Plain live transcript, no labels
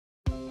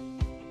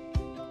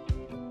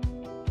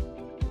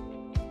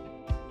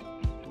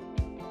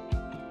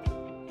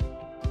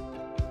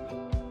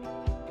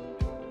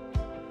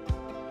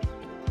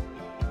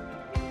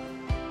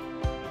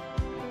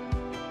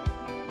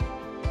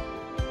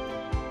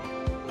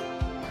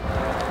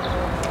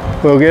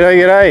Well,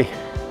 g'day.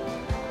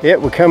 Yep,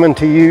 we're coming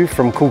to you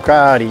from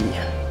Coolgardie.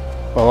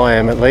 Well, I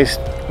am at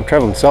least. I'm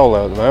travelling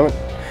solo at the moment.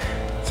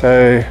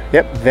 So,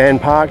 yep, van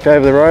parked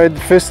over the road.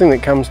 The first thing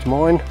that comes to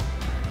mind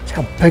is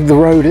how big the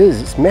road is.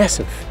 It's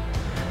massive.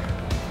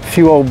 A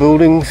few old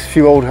buildings, a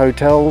few old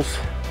hotels,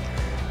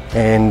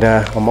 and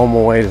I'm on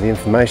my way to the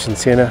information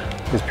centre.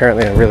 There's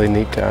apparently a really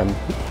neat,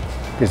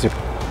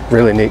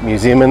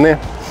 museum in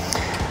there.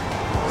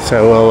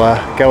 So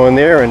we'll go in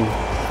there and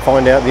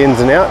find out the ins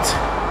and outs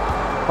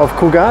of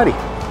Coolgardie.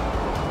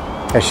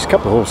 Actually, there's a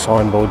couple of little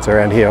signboards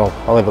around here.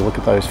 I'll have a look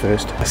at those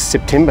first.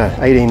 September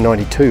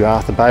 1892,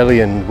 Arthur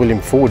Bailey and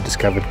William Ford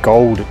discovered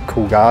gold at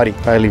Coolgardie.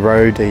 Bailey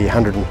rode the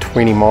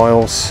 120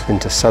 miles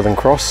into Southern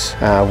Cross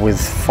with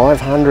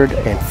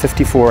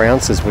 554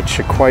 ounces, which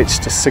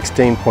equates to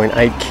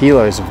 16.8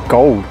 kilos of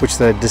gold, which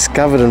they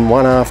discovered in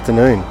one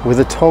afternoon with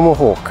a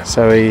tomahawk.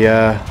 So he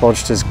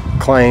lodged his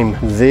claim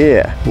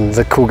there.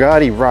 The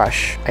Coolgardie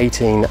Rush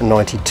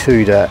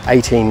 1892 to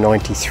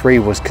 1893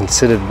 was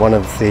considered one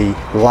of the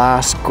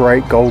last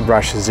great gold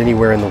rushes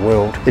anywhere in the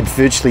world. It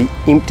virtually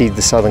emptied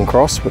the Southern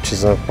Cross, which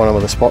is one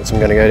of the spots I'm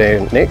going to go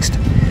down next,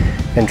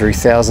 and drew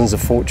thousands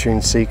of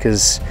fortune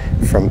seekers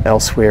from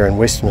elsewhere in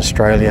Western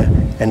Australia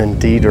and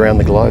indeed around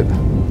the globe.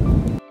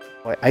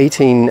 By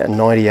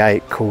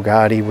 1898,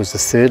 Coolgardie was the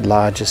third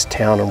largest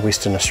town in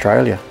Western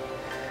Australia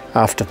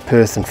after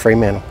Perth and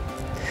Fremantle.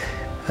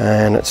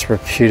 And it's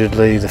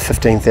reputedly the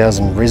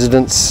 15,000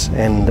 residents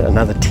and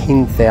another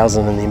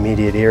 10,000 in the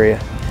immediate area.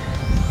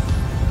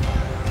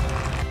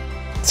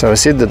 So I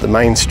said that the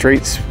main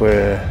streets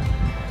were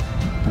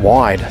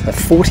wide, they're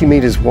 40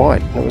 metres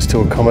wide. It was to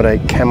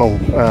accommodate camel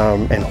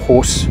and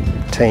horse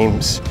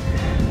teams,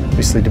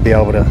 obviously to be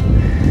able to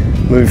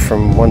move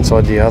from one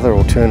side to the other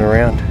or turn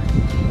around.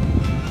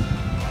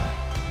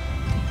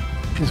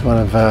 Here's one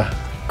of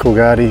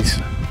Coolgardie's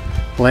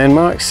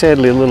landmarks,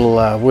 sadly a little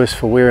worse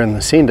for wear in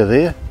the centre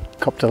there.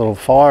 Copped a little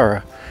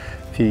fire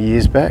a few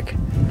years back,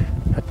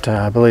 but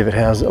I believe it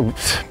has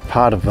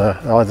part of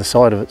either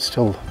side of it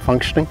still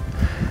functioning.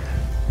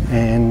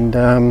 And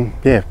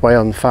yeah, way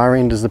on the far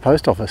end is the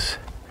post office.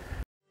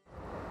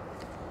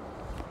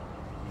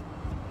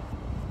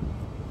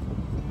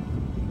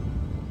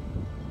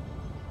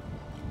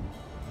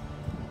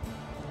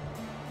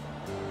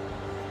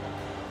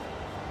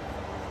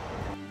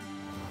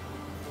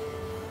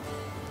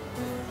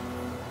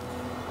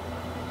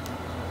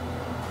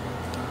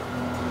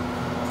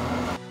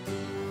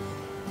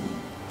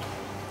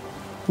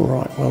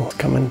 Right, well,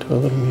 come into a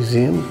little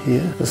museum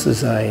here. This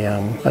is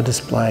a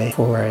display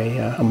for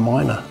a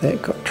miner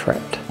that got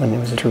trapped when there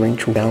was a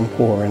torrential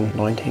downpour in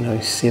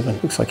 1907.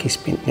 Looks like he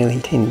spent nearly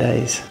 10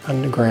 days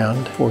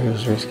underground before he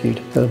was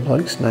rescued. The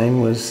bloke's name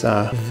was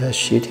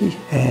Vachetti,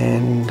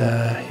 and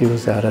he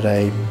was out at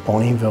a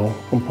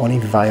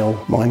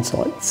Bonnievale mine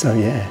site. So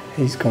yeah,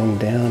 he's gone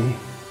down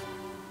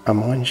a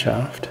mine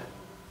shaft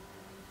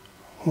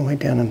all the way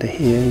down into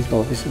here. He's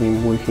obviously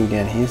been working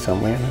down here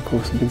somewhere, and of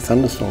course a big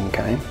thunderstorm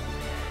came.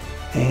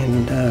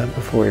 And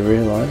before he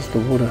realised,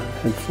 the water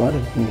had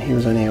flooded and he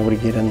was only able to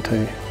get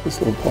into this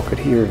little pocket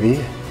here of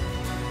air.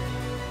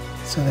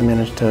 So they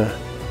managed to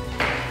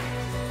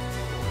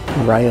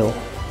rail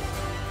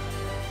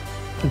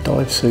a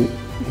dive suit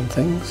and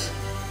things,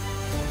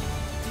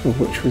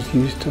 which was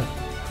used to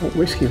help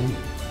rescue him.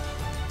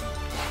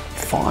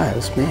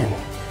 Fires, man.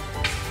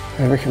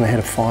 I reckon they had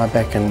a fire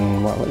back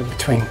in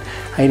between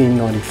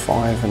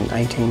 1895 and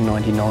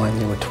 1899.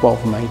 There were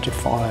 12 major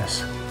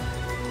fires.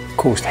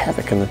 Caused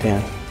havoc in the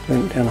town,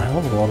 burnt down a hell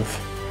of a lot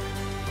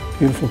of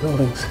beautiful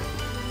buildings.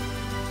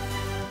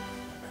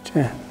 But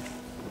yeah,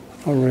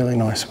 a really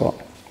nice spot,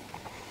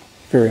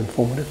 very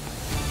informative.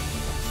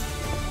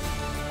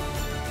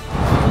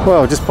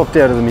 Well, just popped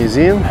out of the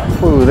museum.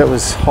 Ooh, that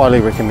was highly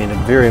recommended,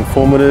 very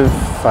informative,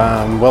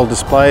 well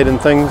displayed and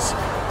things.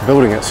 The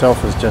building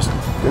itself is just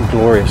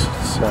glorious.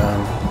 It's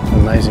an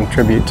amazing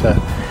tribute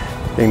to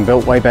being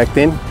built way back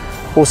then.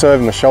 Also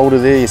over my shoulder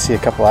there you see a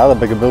couple of other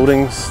bigger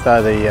buildings.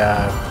 They're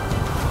the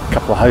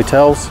couple of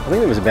hotels. I think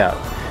there was about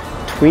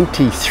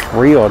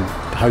 23 odd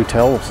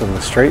hotels in the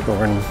street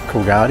or in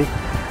Coolgardie.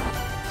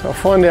 So I'll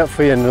find out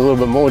for you in a little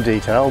bit more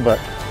detail,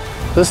 but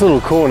this little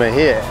corner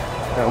here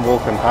that I'm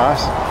walking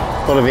past,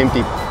 a lot of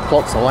empty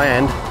plots of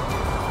land.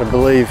 I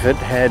believe it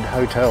had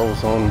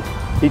hotels on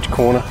each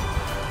corner.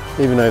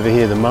 Even over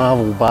here, the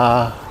Marvel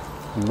Bar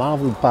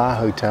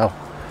Hotel.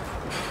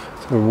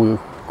 So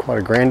quite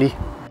a grandie.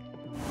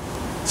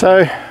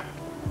 So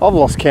I've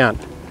lost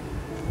count.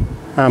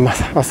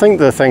 I think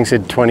the thing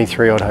said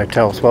 23 odd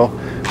hotels. Well,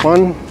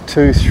 1,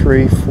 2,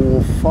 3,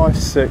 4, 5,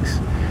 6.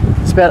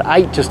 It's about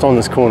 8 just on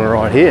this corner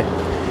right here.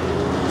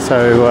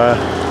 So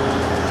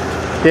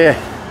yeah,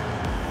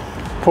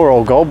 poor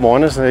old gold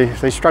miners,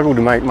 they struggled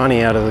to make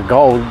money out of the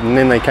gold, and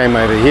then they came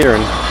over here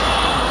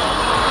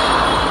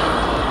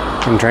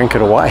and drank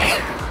it away.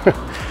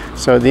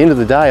 So at the end of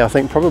the day, I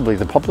think probably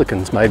the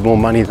publicans made more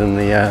money than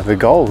the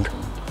gold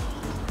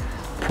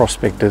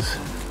prospectors.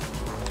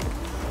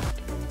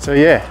 So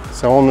yeah,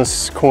 so on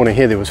this corner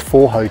here there was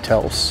 4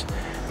 hotels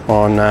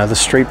on the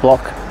street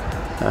block,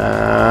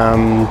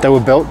 They were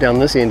built down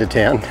this end of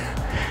town,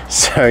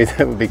 so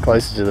that would be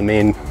closer to the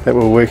men that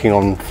were working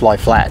on Fly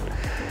Flat.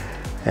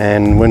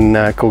 And when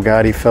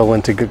Coolgardie fell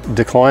into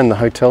decline, the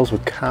hotels were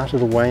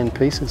carted away in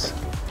pieces.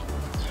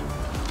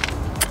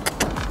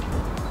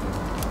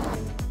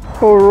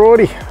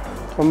 Alrighty,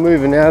 I'm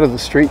moving out of the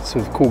streets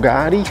of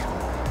Coolgardie.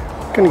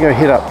 I'm going to go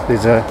head up.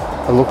 There's a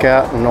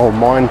lookout, an old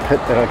mine pit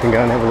that I can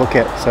go and have a look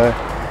at, so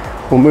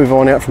we'll move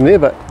on out from there.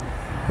 But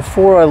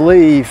before I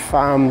leave,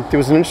 there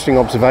was an interesting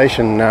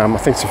observation, I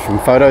think it's from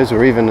photos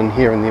or even in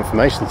here in the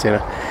information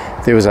centre.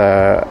 There was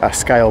a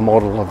scale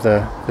model of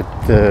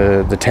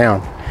the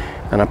town,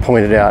 and I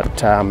pointed out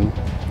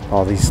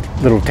these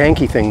little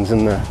tanky things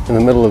in the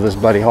middle of this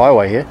bloody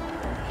highway here.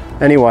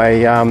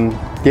 Anyway,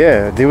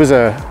 yeah, there was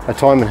a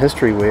time in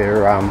history where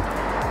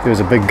there was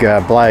a big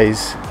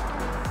blaze,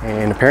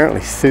 and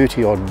apparently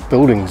 30 odd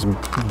buildings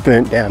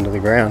burnt down to the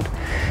ground,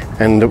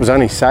 and it was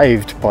only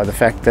saved by the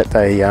fact that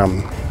they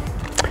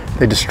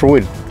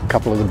destroyed a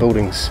couple of the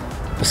buildings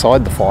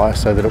beside the fire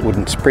so that it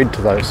wouldn't spread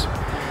to those.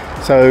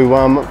 So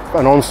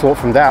an onslaught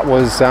from that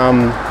was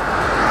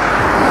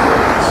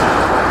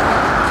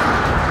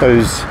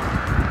those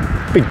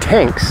big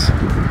tanks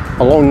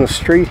along the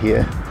street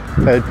here.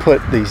 They'd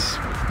put these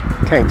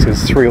tanks,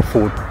 there's 3 or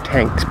 4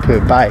 tanks per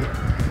bay,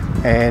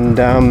 and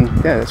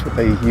yeah, that's what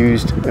they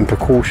used in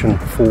precaution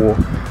for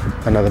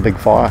another big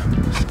fire.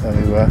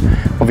 So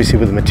obviously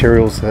with the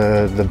materials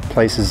the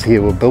places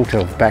here were built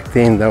of back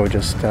then, they were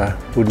just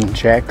wooden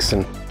shacks.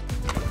 And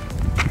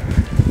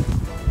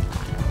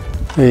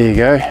there you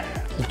go,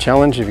 the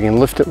challenge: if you can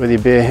lift it with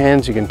your bare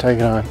hands, you can take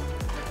it home.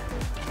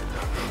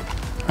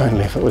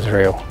 Only if it was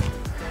real.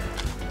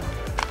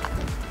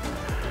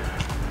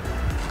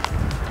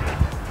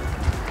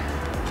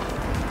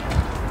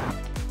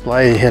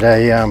 They had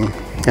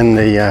in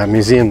the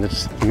museum,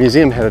 the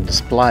museum had a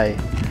display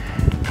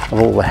of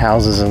all the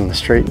houses in the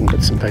street and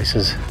bits and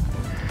pieces,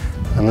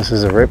 and this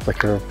is a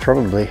replica of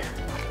probably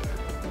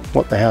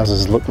what the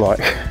houses look like.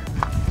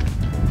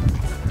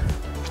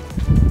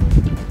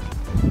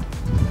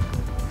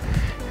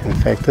 In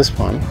fact, this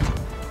one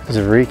is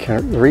a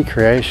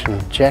recreation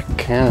of Jack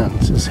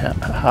Cairns'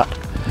 hut,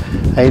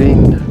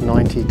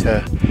 1890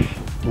 to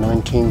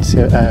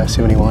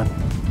 1971.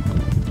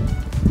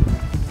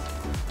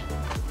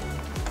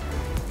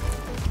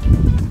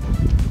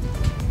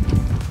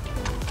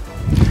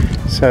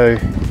 So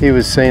he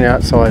was seen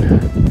outside.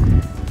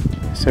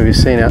 So he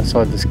was seen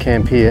outside this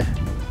camp here.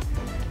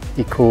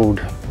 He called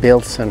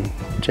Belson.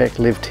 Jack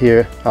lived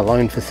here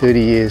alone for 30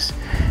 years,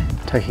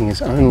 taking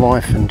his own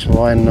life in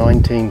July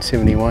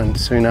 1971,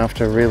 soon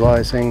after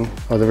realizing,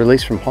 or the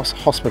release from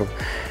hospital.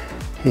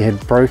 He had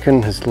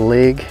broken his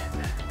leg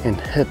and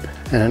hip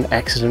in an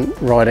accident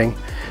riding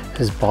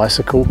his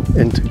bicycle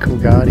into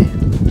Coolgardie.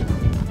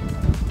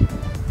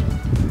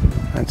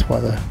 That's why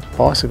the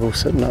bicycle's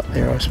sitting up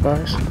there, I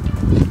suppose.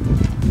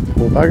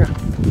 Poor bugger.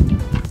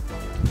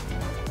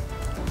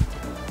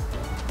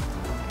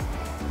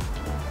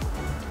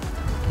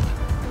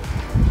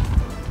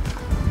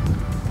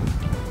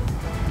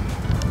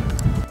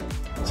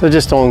 So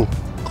just on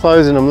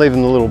closing, I'm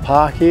leaving the little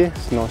park here.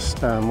 It's a nice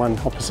one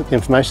opposite the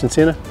information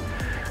centre.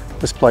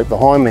 This bloke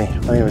behind me, I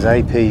think it was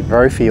AP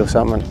Brophy or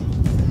something,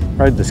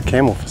 rode this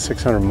camel for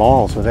 600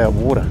 miles without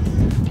water.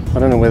 I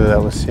don't know whether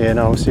that was, yeah,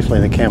 no, it was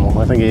definitely the camel.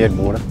 I think he had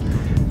water.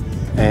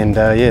 And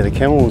yeah, the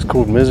camel was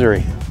called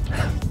Misery.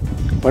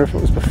 I wonder if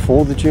it was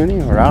before the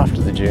journey or after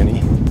the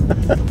journey.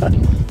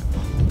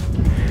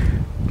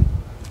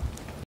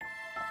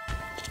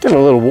 Just doing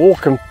a little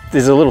walk, and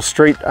there's a little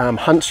street,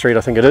 Hunt Street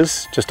I think it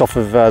is, just off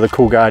of the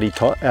Coolgardie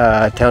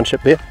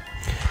township there.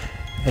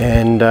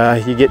 And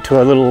you get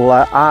to a little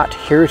art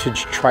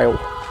heritage trail.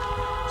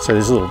 So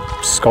there's little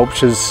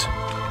sculptures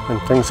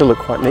and things that look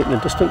quite neat in the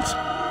distance.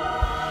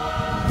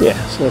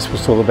 Yeah, so that's what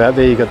it's all about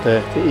there. You got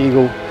the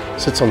eagle,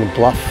 sits on the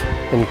bluff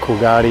in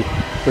Coolgardie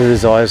with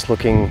his eyes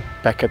looking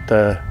back at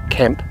the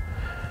camp,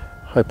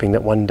 hoping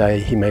that one day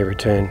he may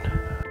return.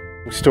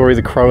 Story,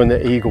 the crow and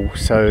the eagle.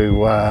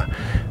 So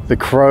the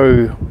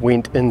crow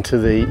went into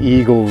the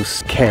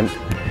eagle's camp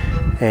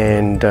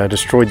and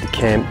destroyed the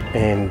camp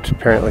and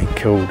apparently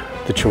killed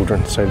the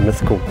children, so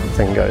mythical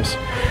thing goes.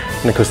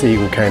 And of course the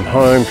eagle came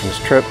home from his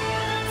trip,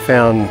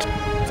 found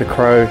the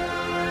crow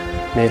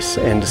mess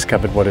and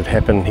discovered what had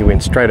happened. He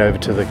went straight over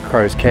to the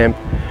crow's camp,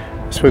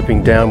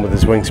 swooping down with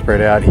his wings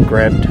spread out. He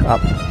grabbed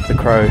up the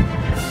crow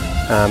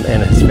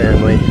and his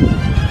family,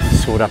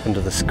 soared up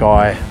into the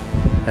sky,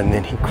 and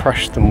then he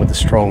crushed them with the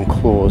strong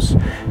claws.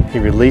 He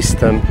released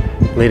them,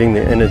 letting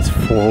their innards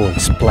fall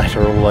and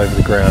splatter all over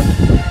the ground.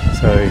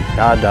 So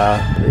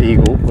Yada, the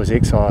eagle, was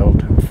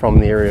exiled from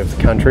the area of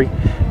the country,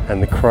 and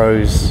the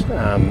crow's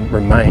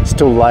remains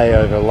still lay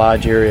over a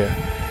large area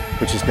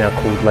which is now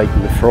called Lake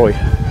Lefroy.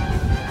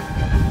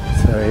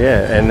 So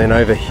yeah, and then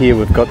over here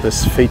we've got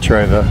this feature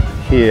over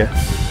here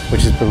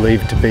which is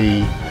believed to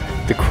be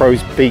the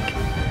crow's beak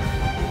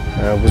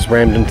was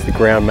rammed into the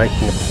ground,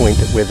 making a point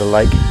at where the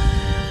lake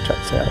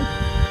juts out.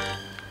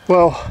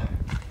 Well,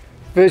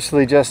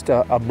 virtually just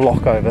a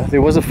block over.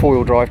 There was a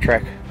 4-wheel drive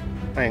track,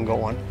 I ain't got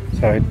one,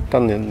 So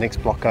done the next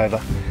block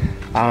over.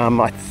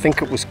 I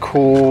think it was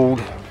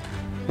called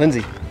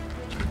Lindsay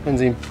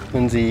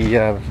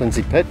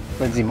Pit,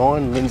 Lindsay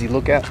Mine, Lindsay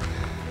Lookout.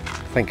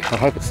 I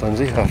hope it's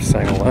Lindsay after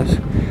saying all those.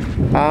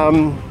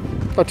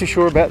 Not too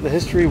sure about the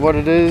history, what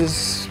it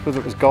is, whether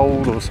it was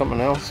gold or something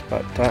else,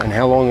 but and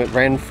how long it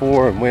ran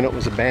for and when it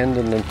was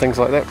abandoned and things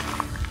like that.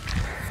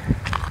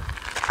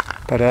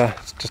 But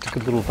it's just a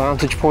good little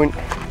vantage point.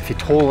 If you're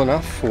tall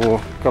enough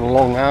or got a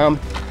long arm,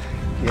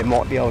 you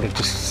might be able to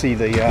just see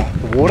the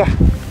water.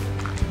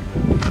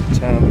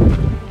 But,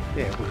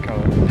 yeah, we'll go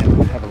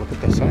and have a look at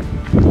this.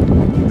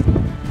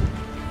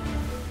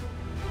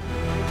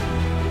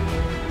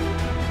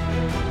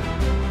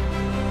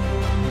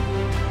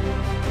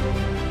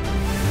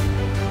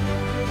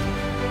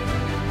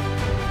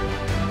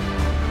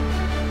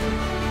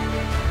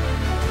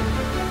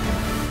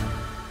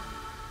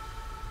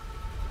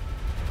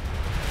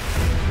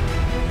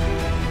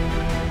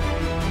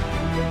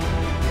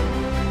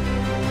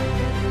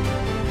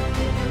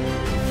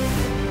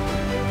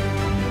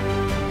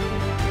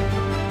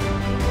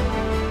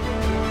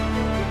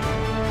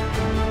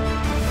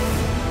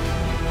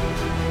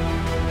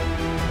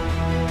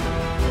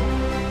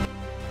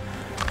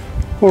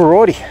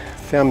 Alrighty,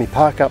 found me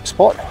park up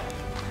spot.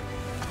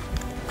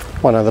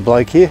 One other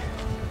bloke here.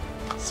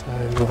 So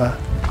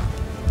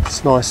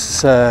it's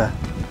nice,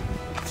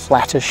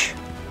 flattish.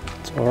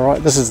 It's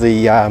alright. This is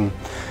the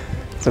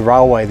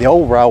railway, the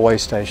old railway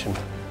station.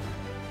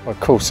 Oh,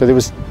 cool. So there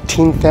was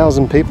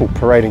 10,000 people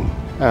parading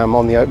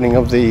on the opening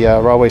of the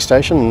railway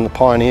station, and the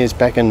pioneers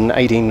back in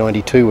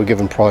 1892 were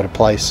given pride of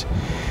place.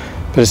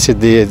 But it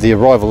said the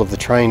arrival of the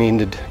train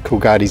ended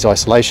Coolgardie's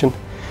isolation.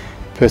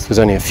 Perth was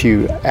only a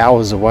few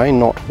hours away,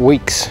 not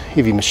weeks.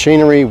 Heavy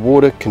machinery,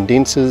 water,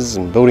 condensers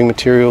and building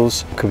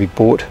materials could be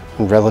bought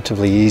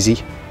relatively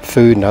easy.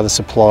 Food and other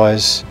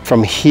supplies.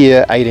 From here,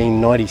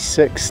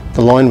 1896,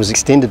 the line was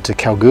extended to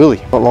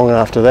Kalgoorlie. Not long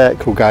after that,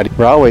 Coolgardie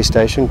railway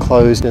station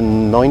closed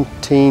in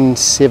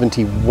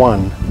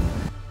 1971.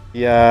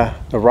 The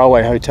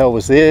railway hotel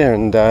was there,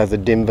 and the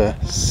Denver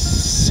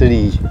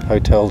City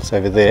Hotel's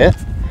over there.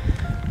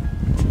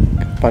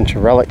 A bunch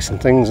of relics and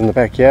things in the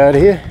backyard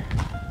here.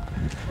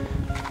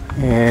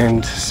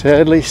 And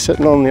sadly,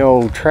 sitting on the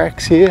old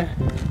tracks here,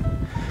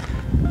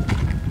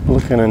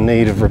 looking in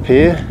need of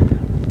repair.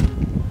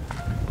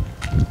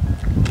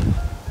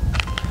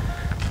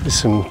 There's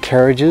some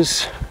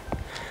carriages,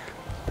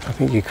 I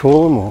think you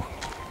call them, or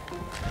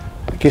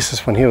I guess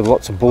this one here with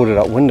lots of boarded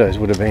up windows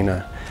would have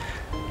been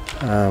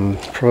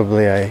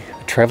probably a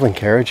travelling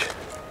carriage.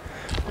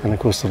 And of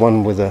course the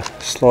one with the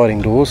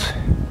sliding doors,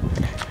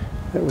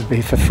 that would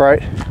be for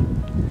freight.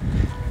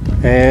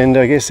 And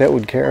I guess that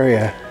would carry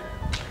a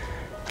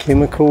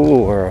chemical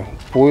or a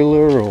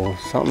boiler or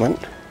something.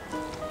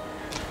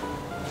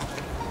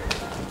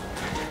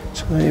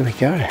 So there we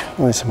go.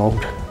 Oh, there's some old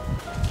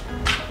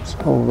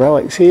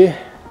relics here.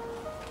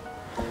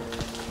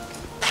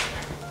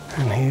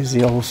 And here's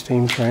the old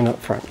steam train up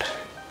front.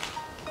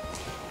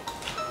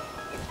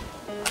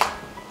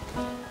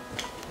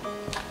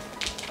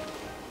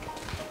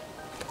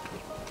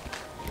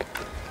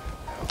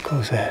 How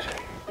cool is that?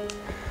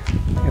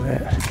 Look at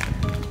that.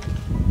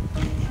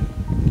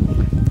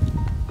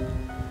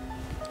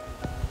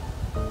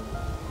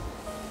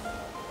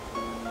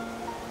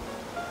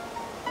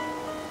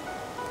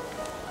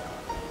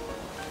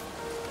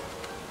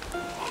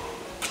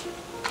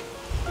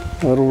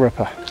 Little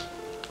ripper.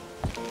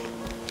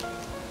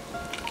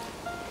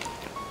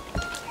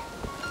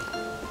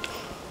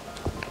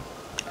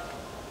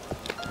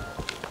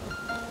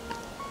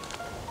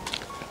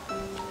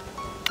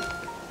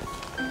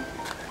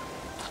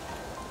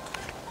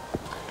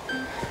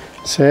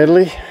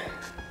 Sadly,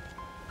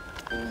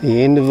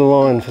 the end of the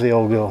line for the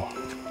old girl.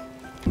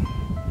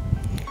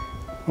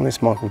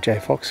 Unless Michael J.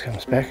 Fox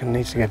comes back and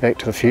needs to go back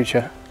to the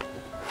future.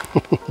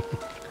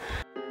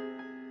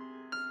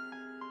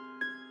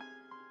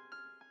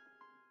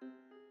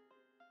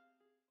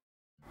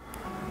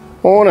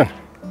 Morning,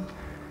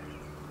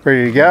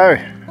 ready to go,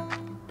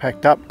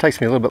 packed up.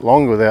 Takes me a little bit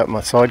longer without my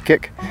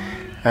sidekick.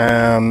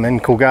 In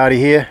Coolgardie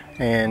here,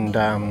 and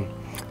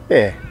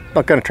yeah,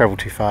 not going to travel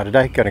too far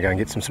today. Going to go and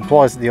get some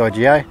supplies at the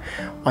IGA.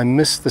 I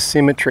missed the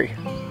cemetery.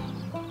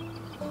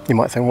 You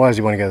might think, why does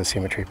he want to go to the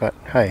cemetery? But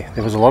hey,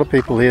 there was a lot of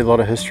people here, a lot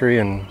of history,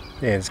 and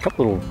yeah, there's a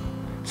couple little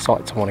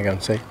sites I want to go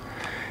and see.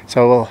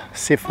 So we'll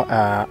see if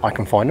I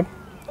can find them,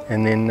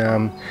 and then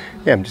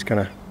yeah, I'm just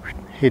going to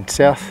head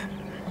south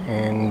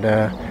and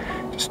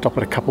just stop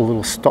at a couple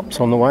little stops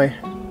on the way.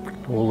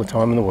 All the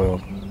time in the world,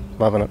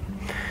 loving it.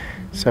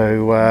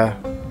 So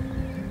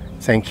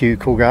thank you,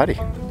 Coolgardie.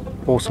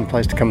 Awesome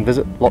place to come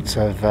visit. Lots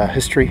of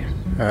history,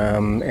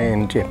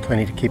 and yeah,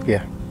 plenty to keep you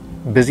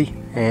busy.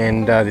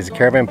 And there's a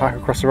caravan park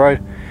across the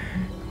road.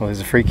 Well, there's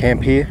a free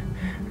camp here,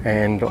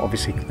 and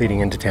obviously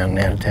leading into town and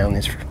out of town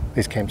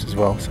there's camps as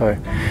well. So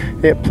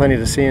yeah, plenty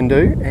to see and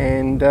do,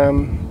 and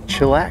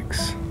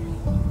chillax.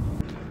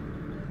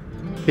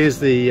 Here's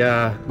the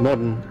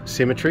modern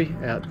cemetery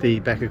out the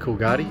back of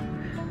Coolgardie.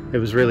 It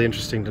was really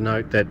interesting to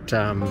note that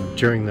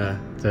during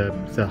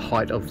the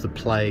height of the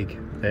plague,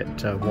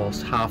 that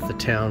whilst half the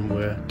town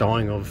were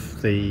dying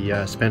of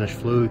the Spanish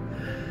flu,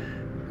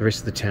 the rest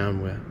of the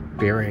town were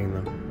burying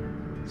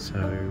them. So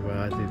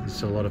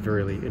there's a lot of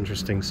really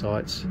interesting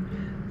sites.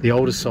 The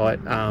oldest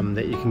site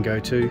that you can go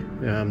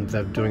to,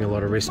 they're doing a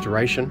lot of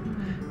restoration.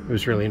 It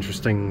was really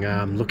interesting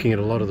looking at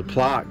a lot of the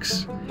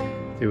plaques.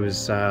 There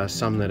was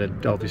some that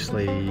had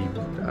obviously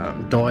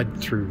died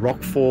through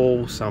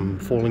rockfall, some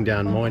falling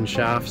down mine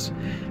shafts,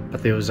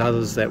 but there was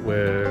others that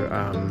were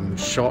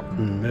shot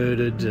and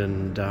murdered,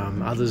 and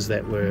others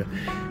that were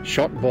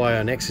shot by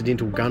an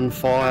accidental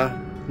gunfire,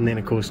 and then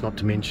of course not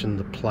to mention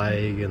the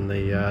plague and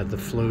the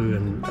flu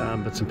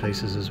and bits and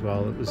pieces as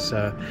well. It was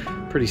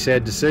pretty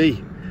sad to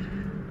see.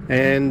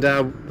 And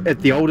at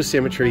the older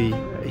cemetery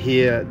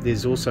here,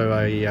 there's also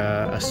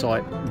a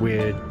site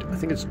where I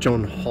think it's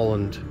John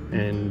Holland,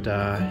 and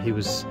he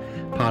was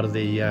part of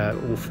the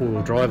all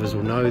four-wheel drivers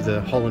will know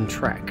the Holland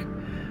track,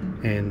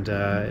 and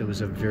it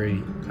was a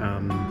very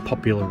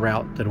popular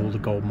route that all the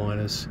gold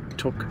miners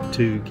took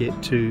to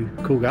get to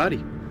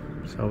Coolgardie,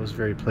 so I was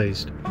very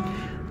pleased.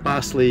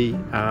 Lastly,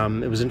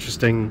 it was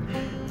interesting,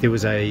 there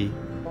was a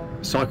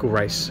cycle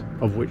race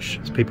of which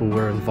people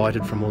were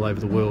invited from all over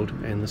the world,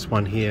 and this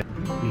one here,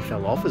 he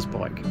fell off his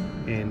bike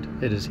and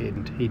hit his head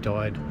and he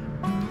died.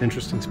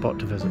 Interesting spot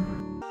to visit.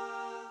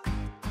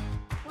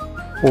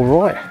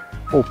 Alright,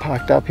 all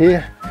parked up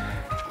here.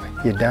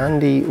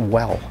 Yadandi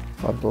Well,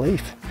 I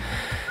believe.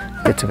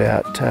 It's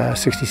about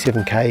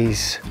 67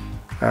 k's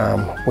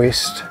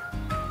west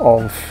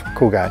of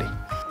Coolgardie.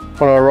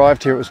 When I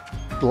arrived here it was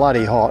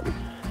bloody hot.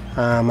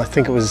 I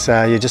think it was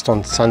just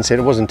on sunset.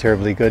 It wasn't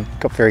terribly good,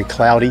 got very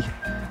cloudy,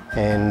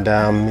 and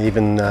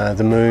even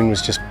the moon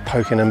was just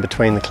poking in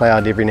between the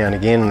cloud every now and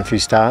again, and a few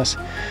stars.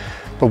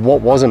 But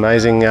what was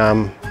amazing,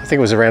 I think it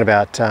was around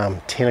about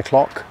 10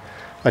 o'clock,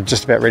 I was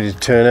just about ready to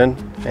turn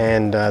in,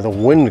 and the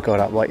wind got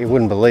up like you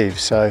wouldn't believe.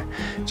 So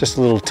just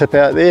a little tip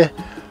out there,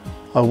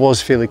 I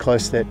was fairly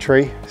close to that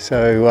tree,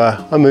 so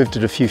I moved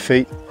it a few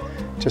feet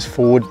just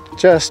forward,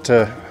 just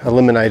to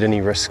eliminate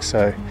any risk.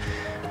 So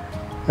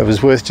it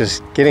was worth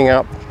just getting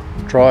up,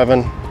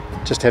 driving,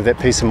 just have that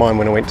peace of mind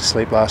when I went to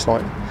sleep last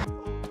night.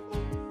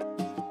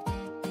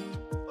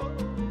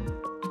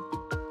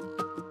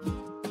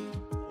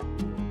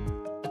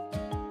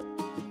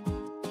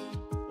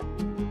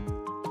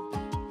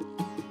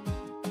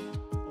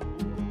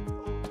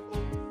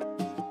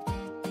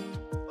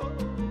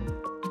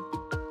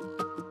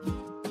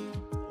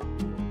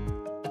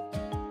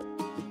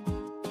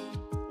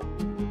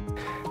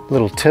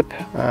 Little tip,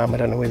 I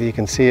don't know whether you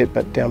can see it,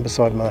 but down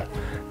beside my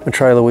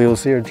trailer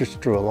wheels there, I just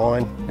drew a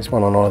line. There's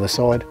one on either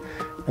side,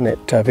 and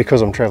that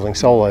because I'm travelling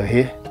solo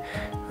here,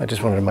 I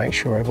just wanted to make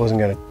sure I wasn't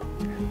going to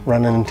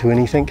run into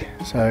anything.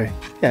 So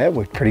yeah, it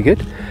worked pretty good.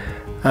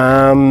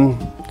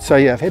 So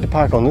yeah, I've had to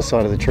park on this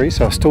side of the tree,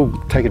 so I still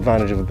take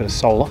advantage of a bit of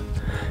solar.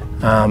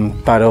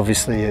 But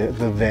obviously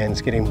the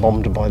van's getting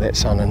bombed by that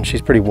sun, and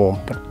she's pretty warm.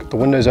 But the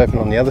window's open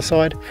on the other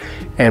side,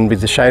 and with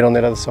the shade on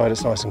that other side,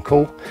 it's nice and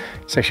cool.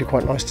 It's actually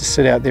quite nice to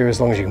sit out there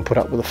as long as you can put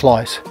up with the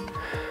flies.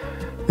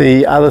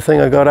 The other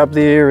thing I got up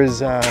there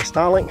is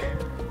Starlink.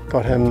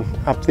 Got him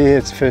up there.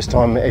 It's the first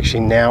time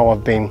actually now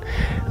I've been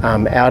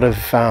out of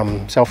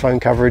cell phone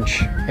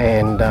coverage,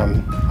 and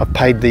I've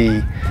paid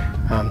the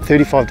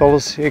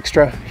 $35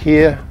 extra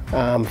here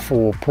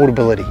for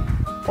portability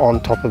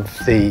on top of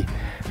the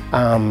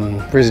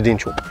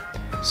residential.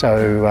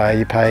 So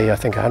you pay, I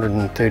think,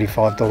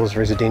 $135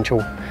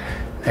 residential,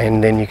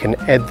 and then you can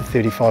add the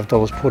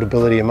 $35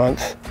 portability a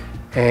month,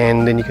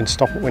 and then you can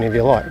stop it whenever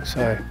you like.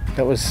 So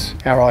that was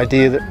our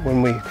idea, that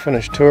when we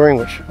finish touring,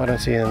 which I don't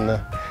see in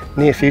the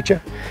near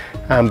future,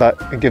 but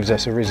it gives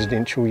us a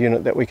residential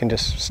unit that we can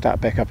just start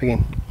back up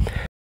again.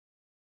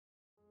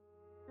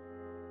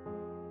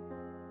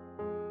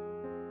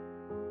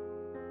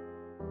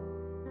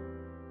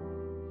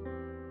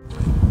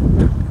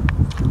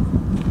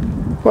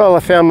 Well, I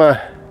found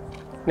my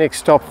next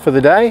stop for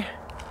the day.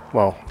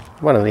 Well,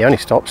 one of the only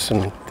stops,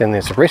 and then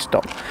there's a rest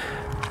stop.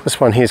 This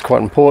one here is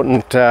quite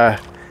important.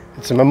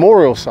 It's a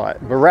memorial site,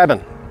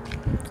 Barabin.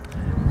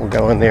 We'll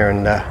go in there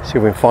and see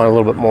if we can find a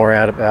little bit more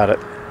out about it.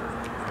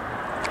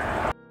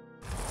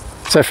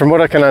 So from what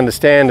I can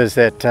understand is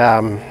that, I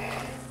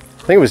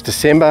think it was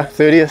December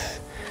 30th,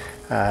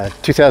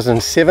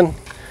 2007,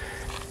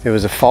 there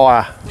was a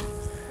fire,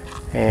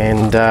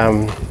 and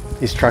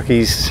these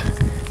truckies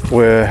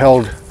were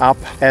held up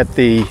at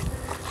the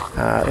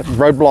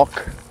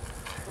roadblock,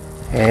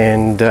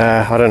 and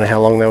I don't know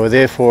how long they were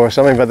there for or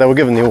something, but they were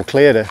given the all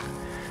clear to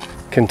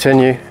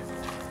continue.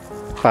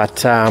 But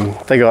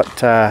they got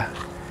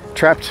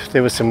trapped.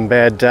 There was some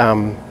bad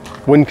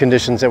wind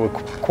conditions that were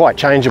quite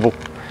changeable.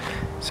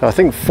 So I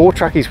think 4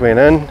 truckies went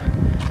in.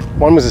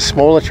 One was a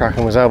smaller truck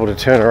and was able to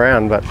turn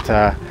around,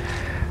 but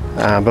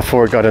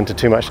before it got into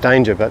too much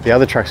danger. But the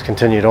other trucks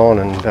continued on,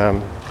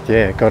 and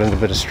yeah, got into a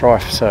bit of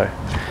strife. So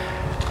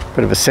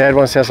bit of a sad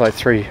one. Sounds like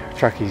 3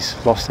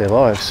 truckies lost their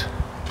lives.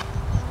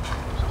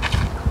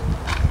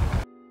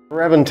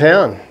 Barabin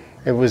town,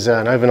 It was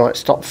an overnight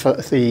stop for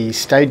the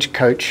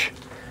stagecoach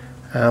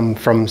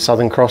from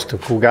Southern Cross to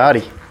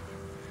Coolgardie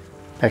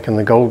back in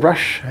the gold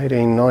rush,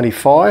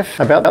 1895.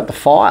 About the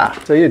fire.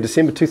 So yeah,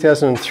 December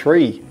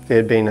 2003, there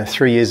had been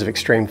 3 years of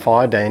extreme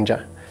fire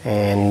danger.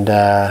 And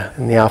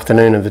in the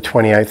afternoon of the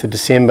 28th of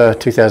December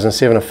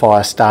 2007, a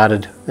fire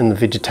started in the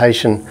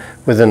vegetation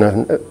within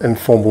an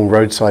informal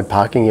roadside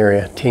parking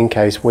area 10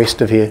 k's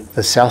west of here.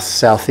 The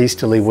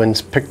south-southeasterly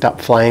winds picked up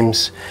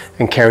flames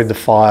and carried the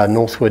fire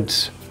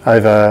northwards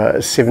over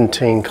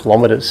 17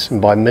 kilometres, and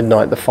by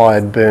midnight the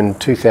fire had burned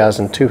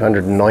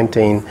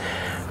 2,219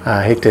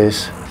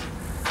 hectares.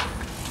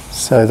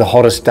 So the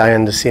hottest day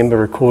in December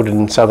recorded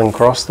in Southern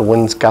Cross, the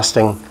winds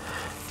gusting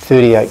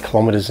 38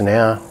 kilometres an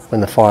hour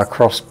when the fire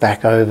crossed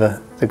back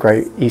over the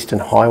Great Eastern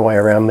Highway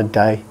around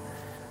midday.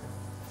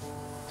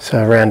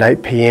 So around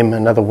 8 p.m.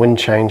 another wind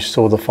change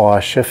saw the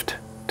fire shift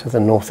to the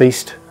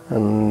northeast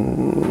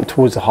and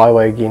towards the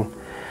highway again.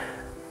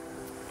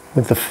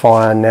 With the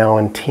fire now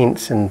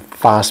intense and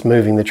fast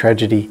moving, the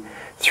tragedy,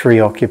 3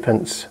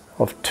 occupants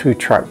of 2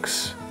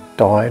 trucks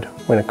died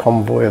when a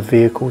convoy of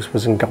vehicles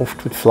was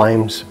engulfed with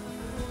flames.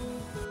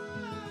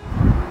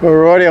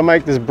 Alrighty, I'll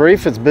make this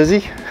brief, it's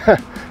busy.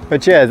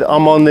 But yeah,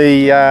 I'm on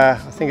the, I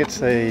think it's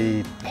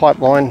the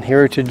Pipeline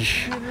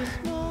Heritage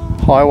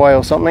Highway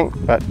or something,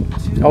 but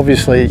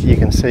obviously you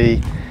can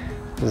see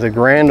there's a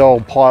grand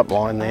old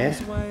pipeline there,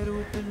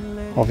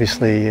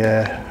 obviously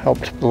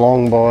helped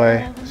along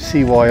by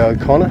C.Y.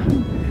 O'Connor.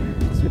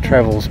 It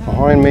travels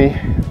behind me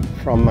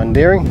from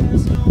Mundaring,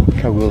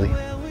 Karalee.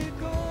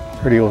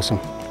 Pretty awesome.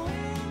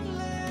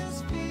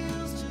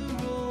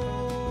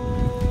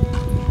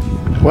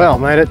 Well,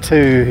 made it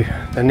to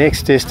the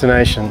next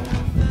destination.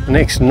 The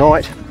next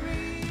night,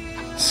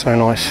 so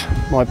nice,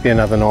 might be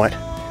another night.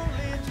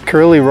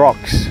 Karalee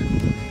Rocks,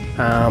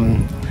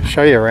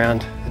 show you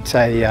around. It's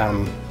a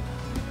an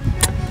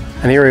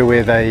area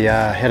where they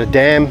had a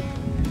dam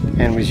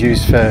and was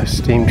used for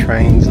steam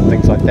trains and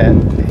things like that,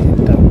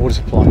 and water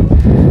supply.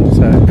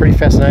 So pretty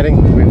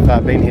fascinating. We've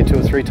been here 2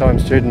 or 3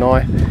 times, Jude and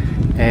I,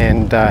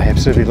 and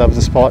absolutely love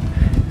the spot.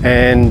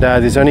 And I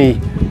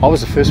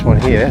was the first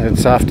one here.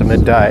 It's after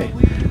midday,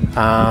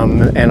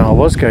 and I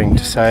was going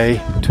to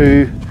say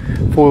 2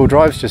 4-wheel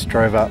drives just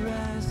drove up,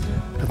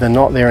 but they're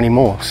not there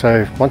anymore.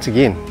 So once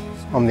again,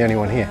 I'm the only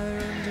one here.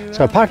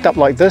 So I parked up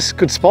like this,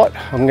 good spot.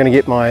 I'm going to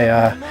get my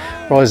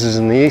risers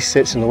in the east,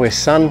 sets in the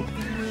west sun,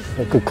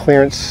 a good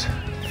clearance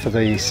for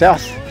the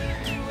south,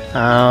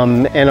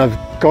 and I've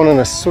gone in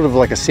a sort of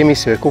like a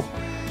semicircle,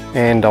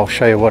 and I'll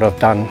show you what I've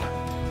done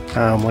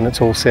when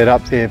it's all set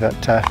up there.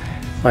 But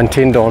I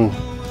intend on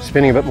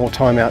spending a bit more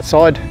time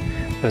outside.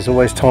 It's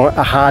always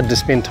hard to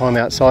spend time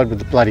outside with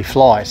the bloody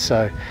flies,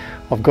 so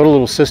I've got a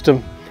little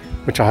system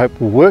which I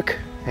hope will work,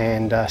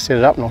 and set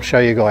it up and I'll show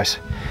you guys.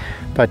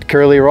 But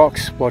Karalee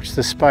Rocks, watch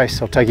this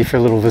space. I'll take you for a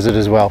little visit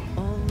as well.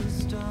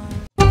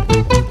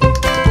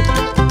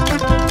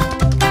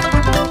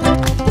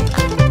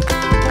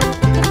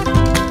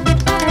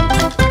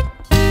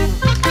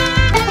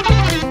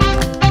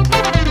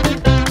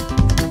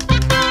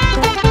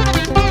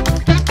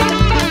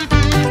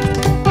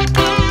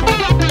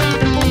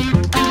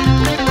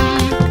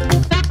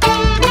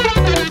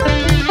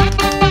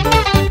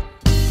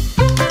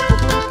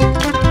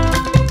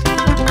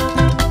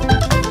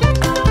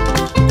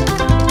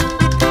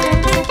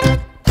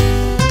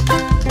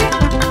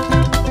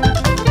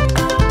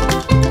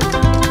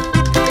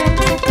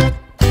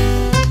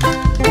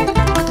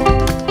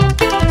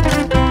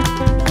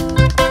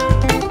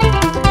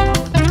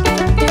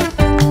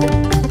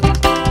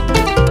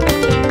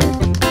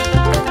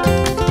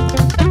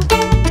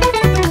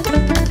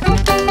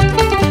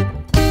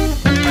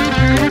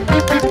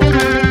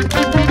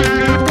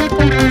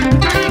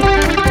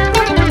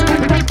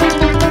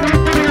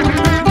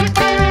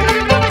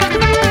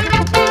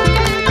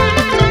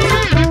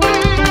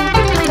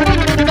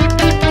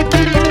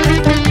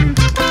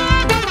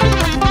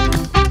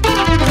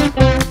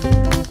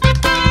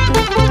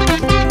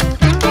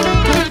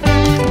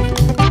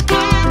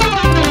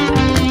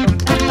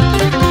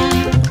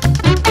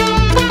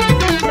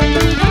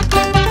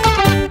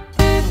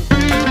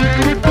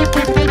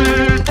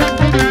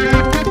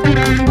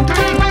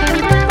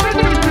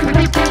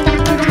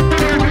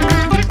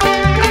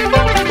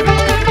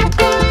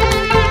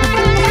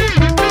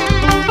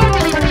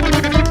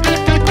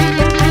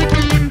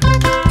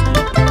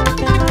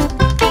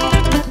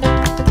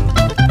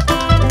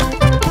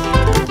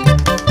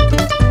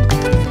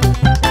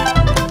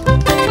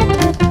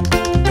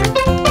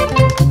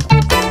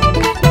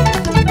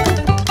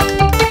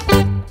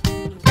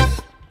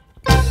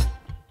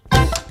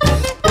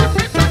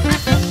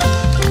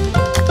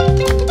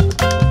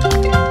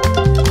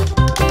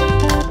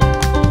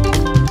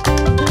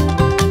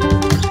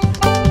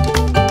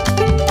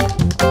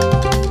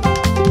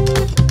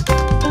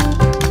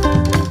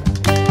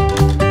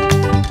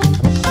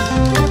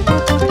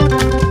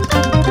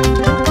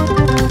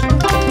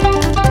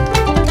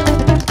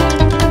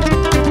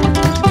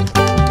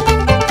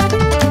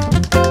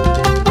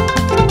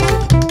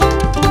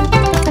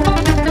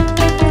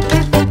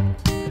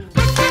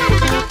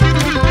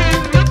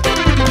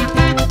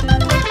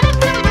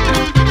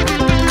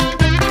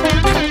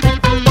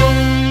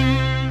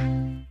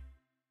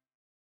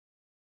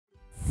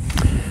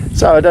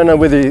 So I don't know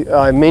whether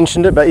I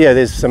mentioned it, but yeah,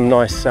 there's some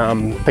nice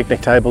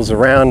picnic tables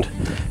around.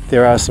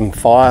 There are some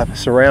fire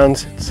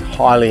surrounds. It's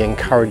highly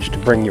encouraged to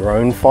bring your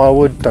own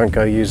firewood. Don't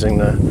go using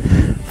the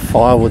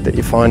firewood that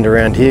you find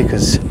around here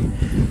because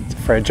it's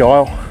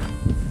fragile.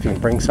 If you can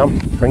bring some,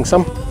 bring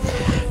some.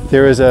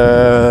 There is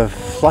a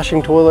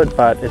flushing toilet,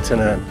 but it's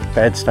in a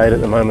bad state at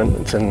the moment.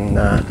 It's in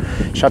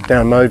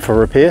shutdown mode for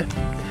repair.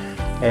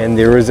 And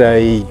there is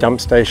a dump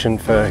station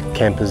for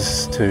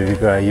campers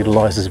to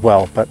utilise as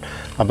well. But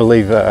I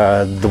believe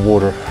the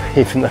water,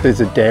 even though there's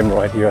a dam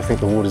right here, I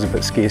think the water's a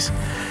bit scarce.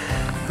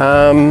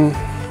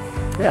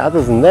 Yeah,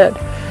 other than that,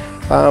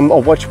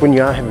 I'll watch when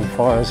you are having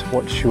fires,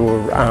 watch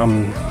your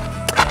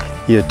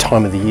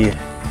time of the year.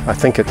 I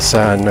think it's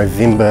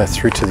November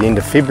through to the end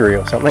of February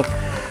or something,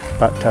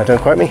 but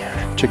don't quote me,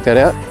 check that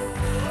out.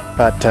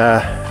 But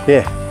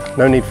yeah,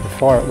 no need for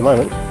fire at the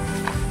moment.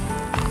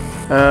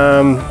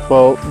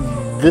 Well,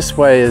 this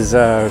way is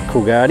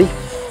Coolgardie,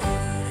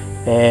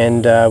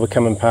 and we're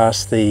coming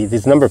past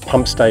there's a number of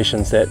pump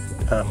stations that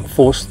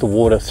force the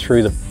water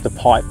through the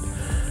pipe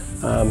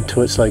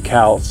to its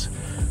locales.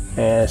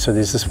 And so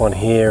there's this one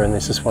here and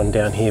there's this one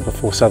down here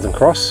before Southern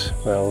Cross,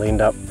 where I'll end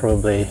up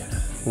probably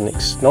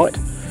next night.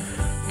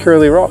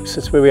 Karalee Rocks,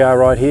 that's where we are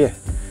right here.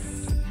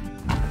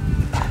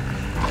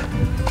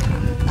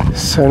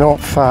 So not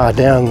far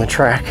down the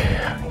track,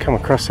 come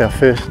across our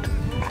first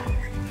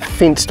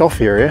fenced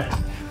off area.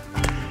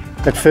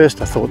 At first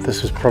I thought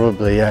this was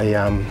probably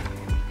a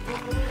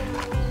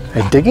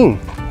digging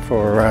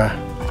for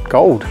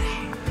gold,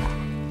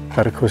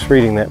 but of course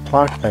reading that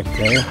plaque back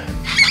there,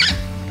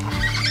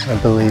 I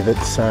believe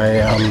it's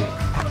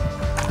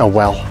a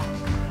well.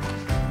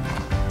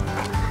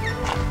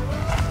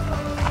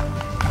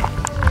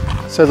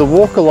 So the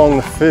walk along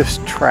the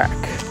first track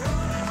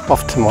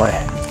off to my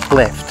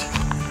left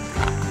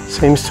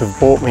seems to have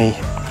brought me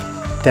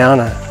down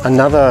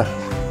another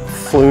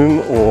flume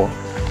or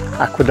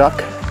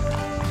aqueduct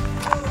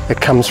that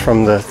comes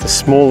from the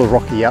smaller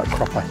rocky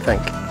outcrop, I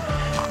think.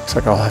 Looks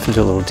like I'll have to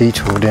do a little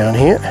detour down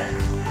here.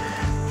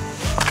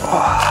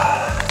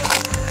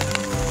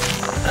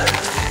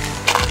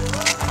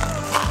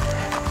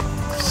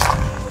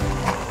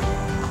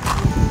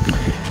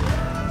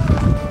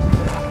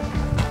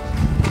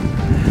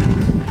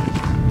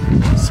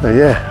 So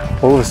yeah,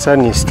 all of a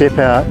sudden you step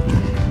out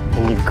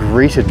and you're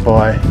greeted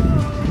by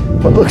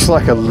what looks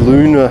like a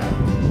lunar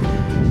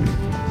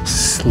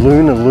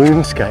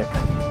loonscape.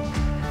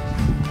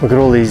 Look at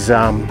all these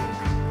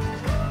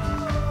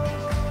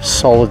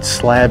solid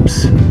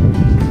slabs,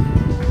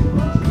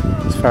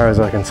 as far as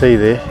I can see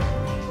there,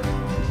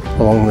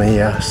 along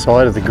the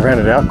side of the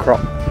granite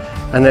outcrop,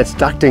 and that's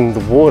ducting the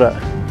water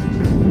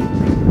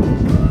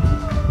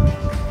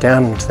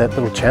down into that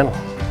little channel,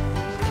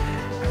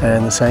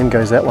 and the same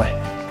goes that way.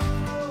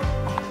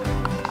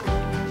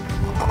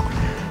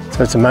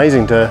 So it's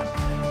amazing to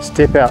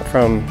step out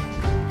from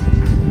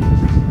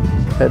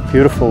that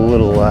beautiful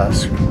little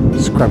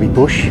scrubby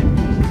bush,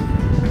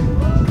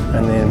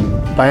 and then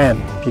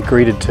bam, you're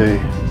greeted to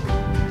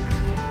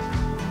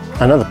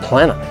another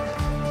planet.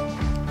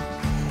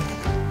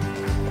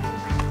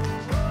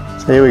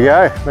 So here we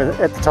go, we're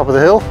at the top of the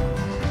hill.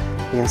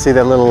 You can see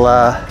that little,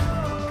 I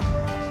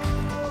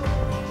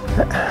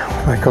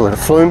call it a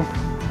flume,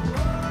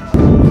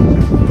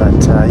 but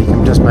you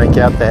can just make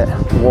out that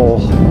wall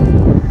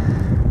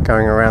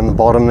going around the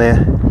bottom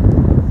there.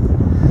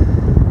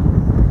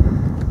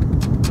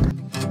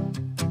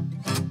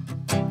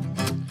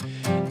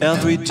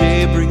 Every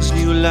day brings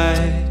new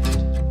light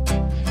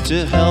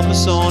to help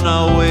us on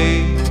our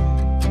way.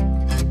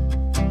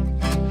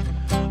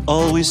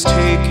 Always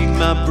taking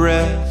my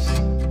breath,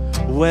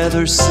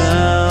 whether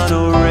sun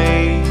or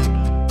rain.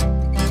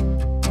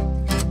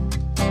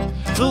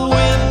 The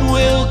wind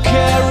will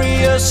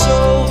carry us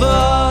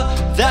over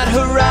that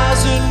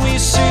horizon we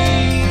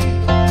see.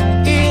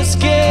 It's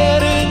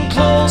getting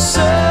closer.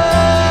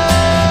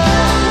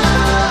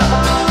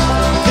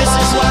 This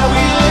is why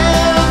we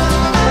live,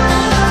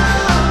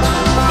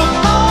 for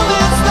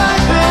moments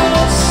like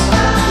this.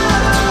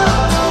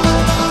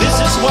 This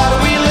is why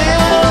we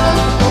live,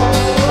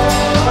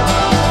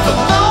 for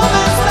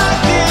moments like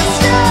this,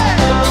 yeah.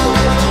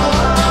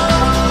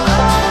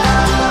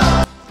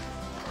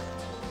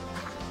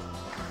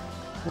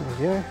 There we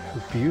go, a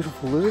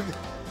beautiful lizard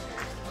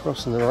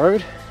crossing the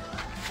road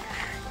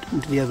to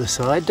the other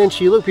side. Don't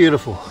you look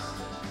beautiful?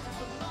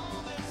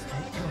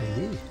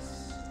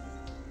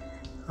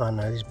 Oh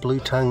no, these blue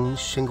tongues,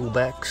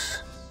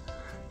 shinglebacks,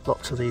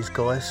 lots of these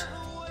guys.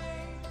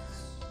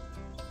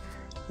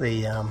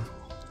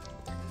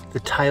 The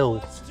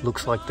tail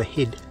looks like the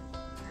head,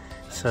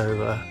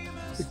 so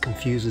it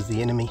confuses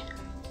the enemy.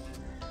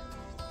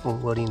 Well,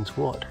 what ends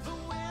what?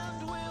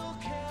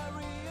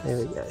 There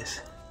it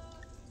goes.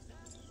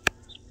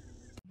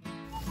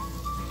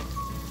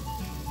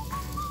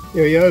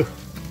 Yo yo,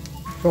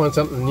 trying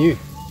something new,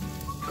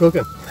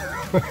 cooking.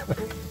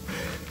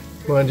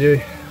 Mind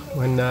you,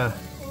 when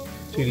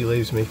Judy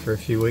leaves me for a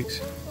few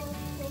weeks,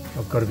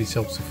 I've got to be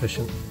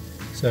self-sufficient.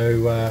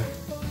 So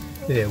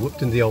yeah,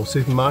 whipped into the old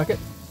supermarket,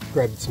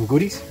 grabbed some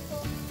goodies.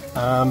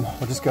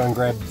 I'll just go and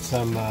grab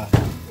some. I'll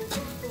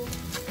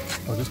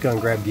just go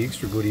and grab the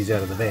extra goodies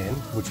out of the van,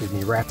 which is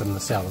me wrap and the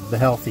salad, the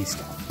healthy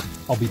stuff.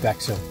 I'll be back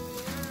soon.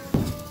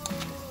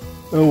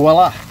 Oh,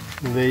 voila!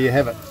 There you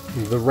have it.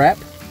 The wrap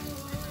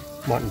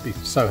mightn't be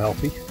so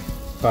healthy,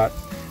 but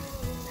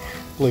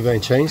blue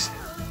vein cheese,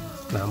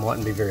 no,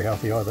 mightn't be very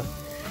healthy either.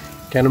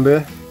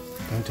 Camembert,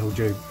 don't tell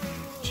Jude,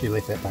 she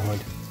left that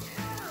behind.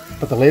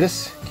 But the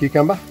lettuce,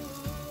 cucumber,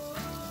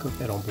 got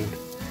that on board.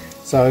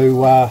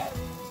 So,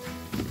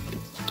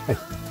 hey,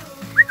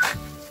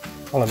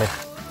 follow me.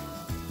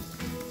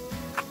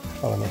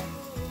 Follow me.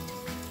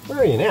 Where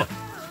are you now?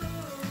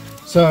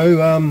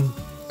 So,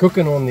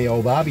 cooking on the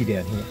old barbie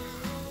down here.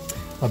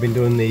 I've been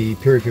doing the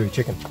piri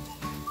chicken.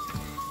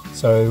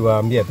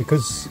 So, yeah,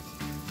 because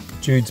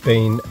Jude's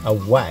been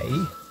away,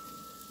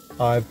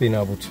 I've been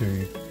able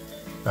to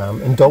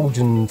indulge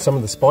in some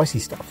of the spicy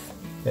stuff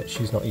that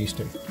she's not used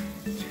to.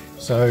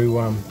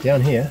 So,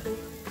 down here,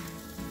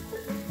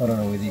 I don't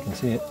know whether you can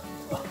see it,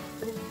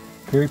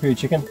 piri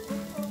chicken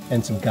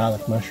and some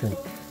garlic mushroom.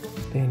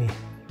 Down here.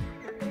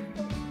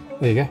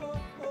 There you go.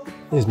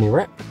 There's me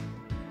wrap.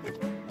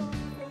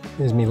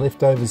 There's me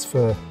leftovers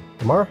for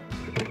tomorrow.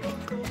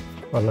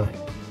 I don't know.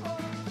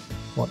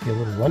 Might be a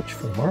little lunch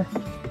for tomorrow.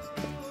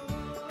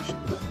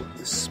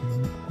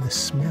 The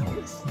smell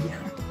is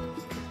yum.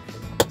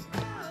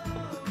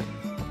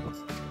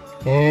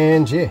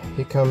 And yeah,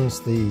 here comes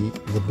the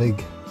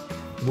big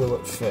will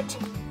it fit.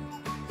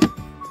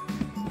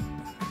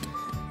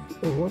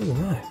 Oh, what do you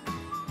know?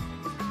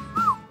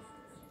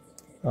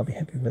 I'll be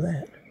happy with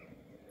that.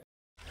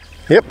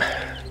 Yep,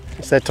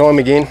 it's that time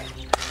again.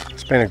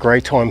 It's been a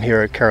great time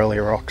here at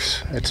Karalee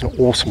Rocks. It's an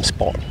awesome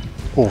spot.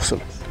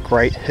 Awesome.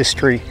 Great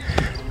history.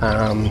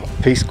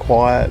 Peace,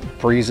 quiet,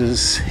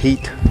 breezes,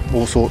 heat,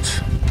 all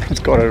sorts. It's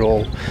got it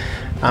all.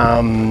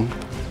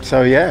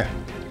 So yeah,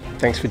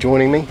 thanks for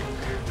joining me.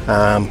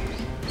 I'm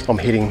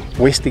heading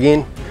west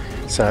again.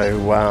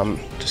 So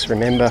just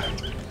remember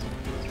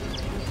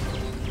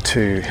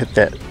to hit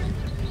that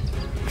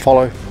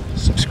follow,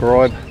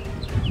 subscribe,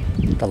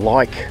 the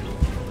like,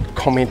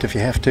 comment if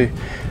you have to.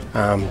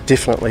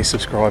 Definitely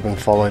subscribe and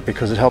follow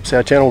because it helps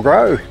our channel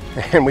grow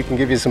and we can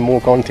give you some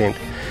more content.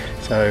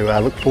 So I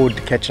look forward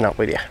to catching up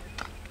with you.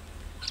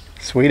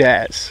 Sweet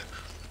as.